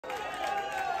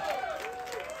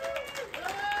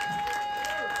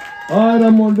All right,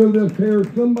 I'm going to do this here.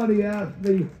 Somebody asked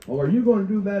me, oh, are you going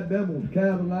to do that Devil's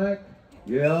Cadillac?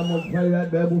 Yeah, I'm going to play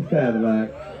that Devil's Cadillac.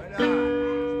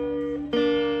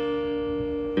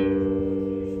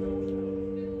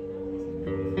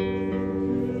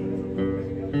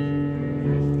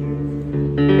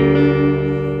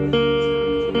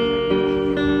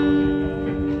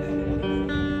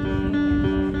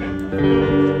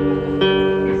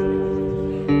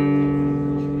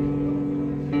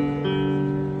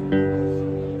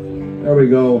 There we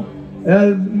go.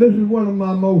 And this is one of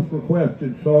my most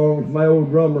requested songs. My old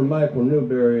drummer Michael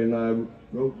Newberry and I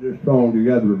wrote this song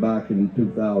together back in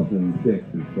 2006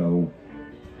 or so.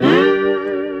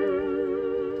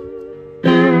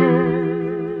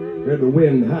 Hear the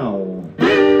wind howl.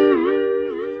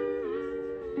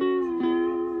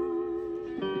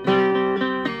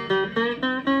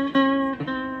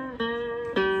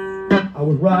 I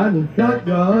was riding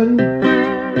shotgun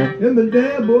in the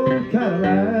Devil's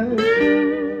Cadillac,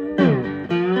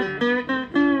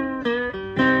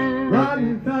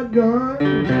 riding shotgun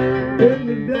in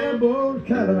the Devil's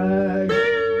Cadillac,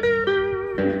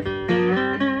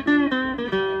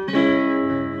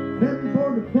 heading for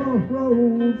the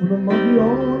crossroads with a monkey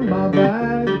on my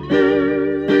back,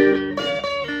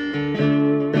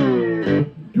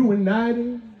 doing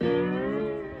 90,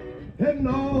 heading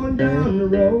on down the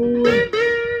road.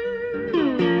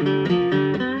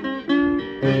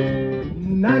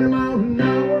 90 miles an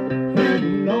hour,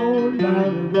 heading on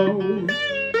down the road.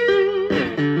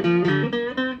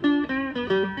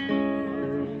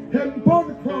 Heading for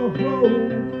the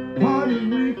crossroads, hard as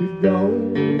we could go.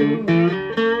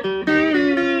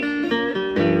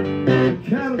 The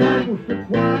Cadillac was so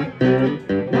quiet,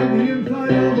 like the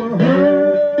inside of a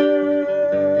hearse.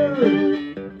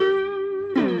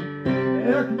 The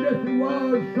air conditioning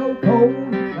was so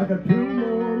cold, like a 2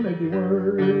 more maybe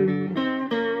words.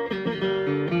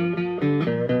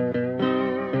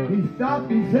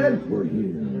 Stopped, he said, we're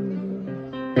here.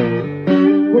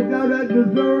 Looked out at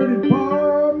deserted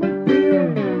farm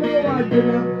field. No, I did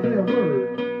not say a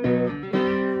word,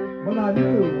 but I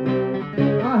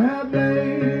knew I had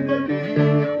made a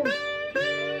deal.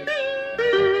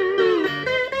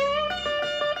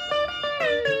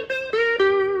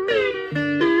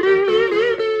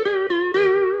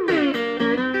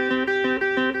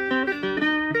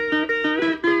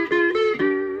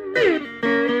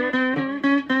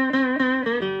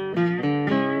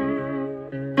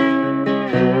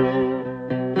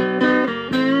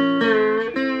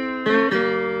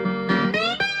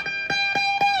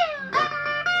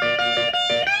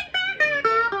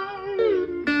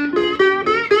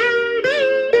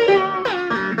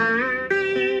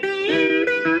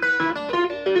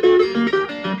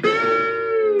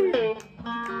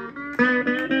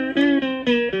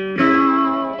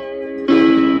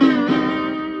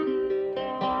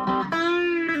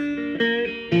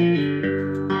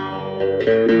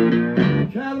 The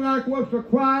Cadillac was so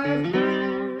quiet,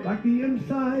 like the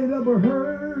inside of a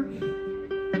hearse.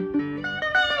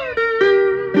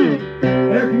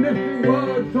 Air conditioning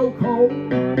was so cold,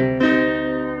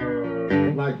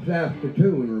 like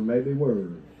Saskatoon or maybe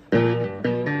worse.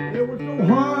 It was so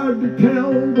hard to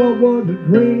tell what was a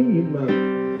dream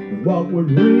and what was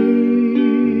real.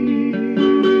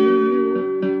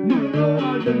 You know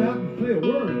I didn't have to say a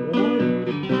word,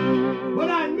 boy, but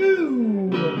I knew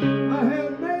I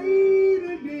had made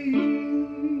a deal.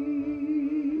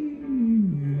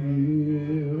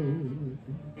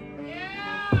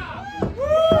 Yeah!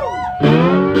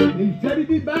 He said he'd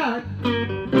be back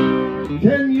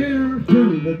 10 years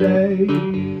to the day.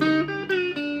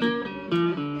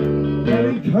 Then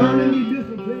he turned and he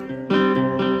disappeared,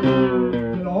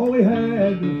 and all he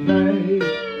had to say.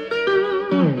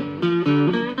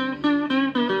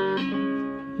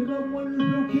 Said, I wonder if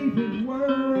he'll keep his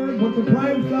word, what's the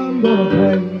price I'm gonna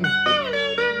pay?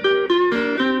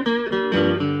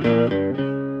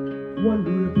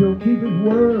 Wonder if he'll keep his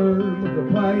word, what's the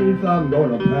price I'm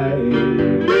gonna pay?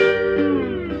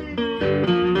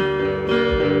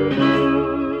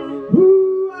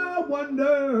 Ooh, I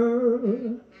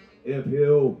wonder if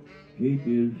he'll keep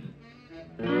his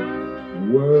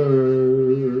word.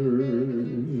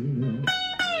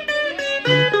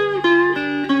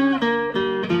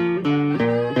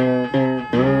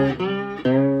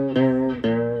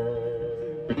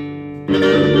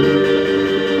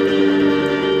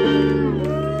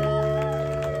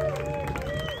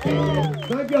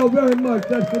 Thank y'all very much.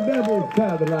 That's the Devil's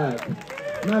Cadillac.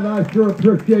 And I sure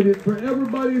appreciate it. For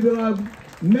everybody that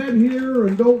I've met here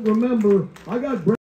and don't remember, I got